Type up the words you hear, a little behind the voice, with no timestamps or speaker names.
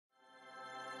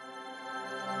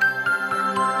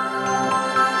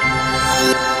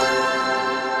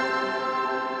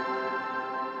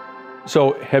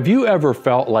So, have you ever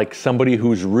felt like somebody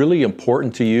who's really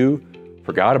important to you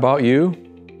forgot about you?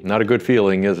 Not a good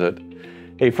feeling, is it?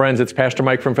 Hey friends, it's Pastor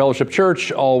Mike from Fellowship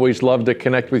Church. Always love to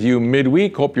connect with you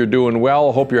midweek. Hope you're doing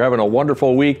well. Hope you're having a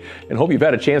wonderful week, and hope you've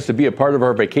had a chance to be a part of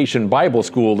our vacation Bible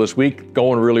school this week.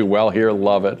 Going really well here.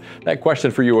 Love it. That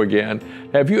question for you again.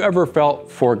 Have you ever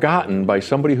felt forgotten by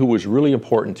somebody who was really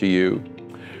important to you?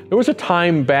 There was a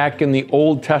time back in the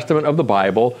Old Testament of the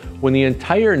Bible when the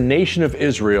entire nation of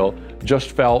Israel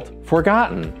just felt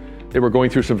forgotten. They were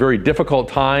going through some very difficult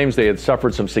times. They had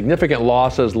suffered some significant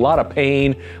losses, a lot of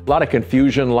pain, a lot of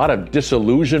confusion, a lot of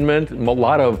disillusionment, a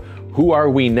lot of who are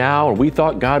we now? And we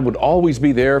thought God would always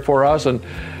be there for us. And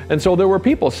so there were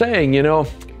people saying,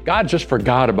 God just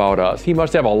forgot about us. He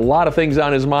must have a lot of things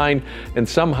on his mind, and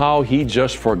somehow he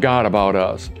just forgot about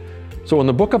us. So in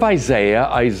the book of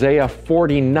Isaiah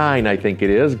 49, I think it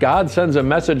is, God sends a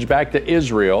message back to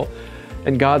Israel,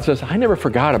 and God says, I never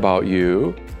forgot about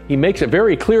you. He makes it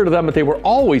very clear to them that they were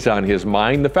always on his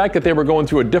mind. The fact that they were going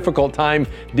through a difficult time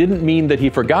didn't mean that he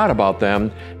forgot about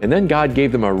them. And then God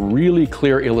gave them a really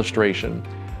clear illustration.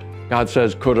 God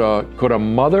says, could a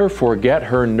mother forget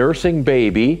her nursing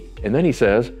baby? And then he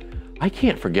says, I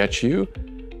can't forget you.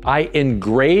 I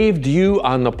engraved you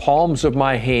on the palms of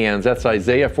my hands. That's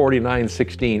Isaiah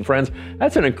 49:16. Friends,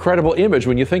 that's an incredible image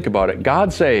when you think about it.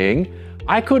 God saying,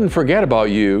 I couldn't forget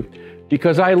about you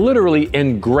because I literally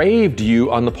engraved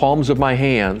you on the palms of my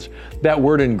hands. That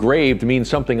word engraved means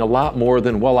something a lot more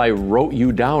than, well, I wrote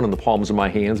you down on the palms of my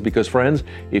hands, because friends,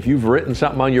 if you've written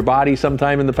something on your body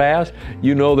sometime in the past,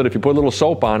 you know that if you put a little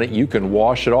soap on it, you can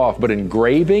wash it off. But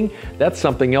engraving, that's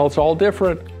something else all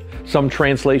different. Some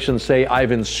translations say,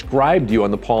 I've inscribed you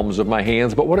on the palms of my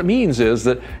hands, but what it means is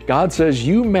that God says,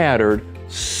 you mattered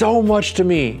so much to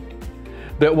me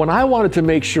that when I wanted to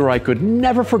make sure I could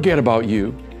never forget about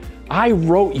you, I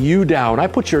wrote you down. I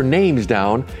put your names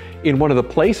down in one of the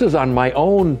places on my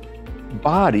own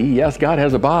body. Yes, God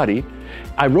has a body.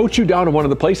 I wrote you down in one of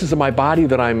the places of my body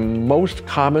that I'm most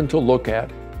common to look at.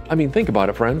 I mean, think about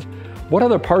it, friends. What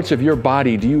other parts of your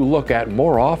body do you look at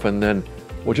more often than,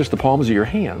 well, just the palms of your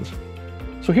hands?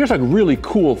 So here's a really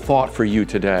cool thought for you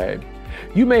today.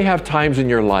 You may have times in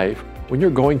your life when you're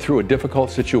going through a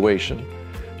difficult situation.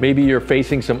 Maybe you're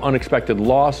facing some unexpected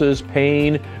losses,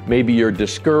 pain, maybe you're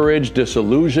discouraged,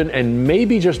 disillusioned, and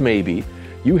maybe, just maybe,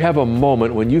 you have a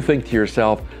moment when you think to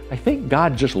yourself, I think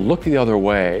God just looked the other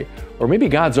way, or maybe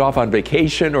God's off on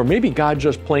vacation, or maybe God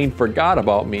just plain forgot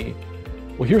about me.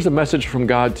 Well, here's a message from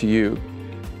God to you.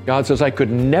 God says, I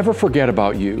could never forget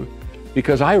about you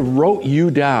because I wrote you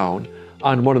down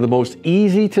on one of the most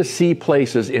easy to see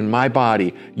places in my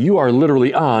body. You are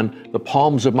literally on the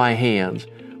palms of my hands.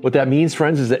 What that means,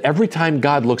 friends, is that every time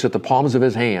God looks at the palms of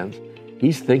his hands,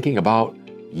 he's thinking about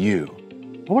you.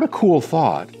 What a cool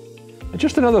thought. And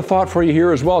just another thought for you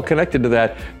here as well, connected to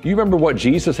that. Do you remember what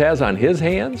Jesus has on his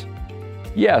hands?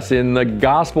 Yes, in the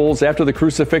Gospels, after the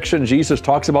crucifixion, Jesus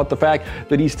talks about the fact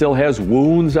that he still has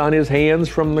wounds on his hands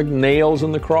from the nails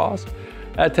and the cross.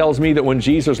 That tells me that when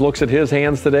Jesus looks at his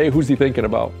hands today, who's he thinking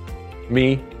about?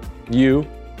 Me? You?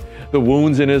 The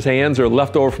wounds in his hands are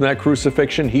left over from that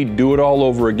crucifixion. He'd do it all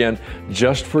over again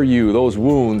just for you. Those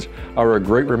wounds are a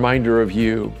great reminder of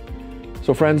you.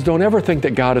 So friends, don't ever think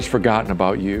that God has forgotten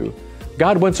about you.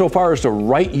 God went so far as to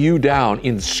write you down,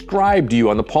 inscribed you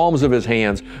on the palms of his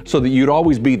hands so that you'd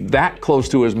always be that close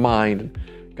to his mind.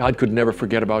 God could never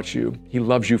forget about you. He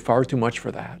loves you far too much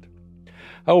for that.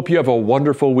 I hope you have a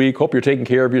wonderful week. Hope you're taking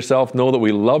care of yourself. Know that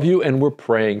we love you and we're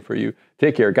praying for you.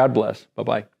 Take care. God bless.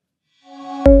 Bye-bye.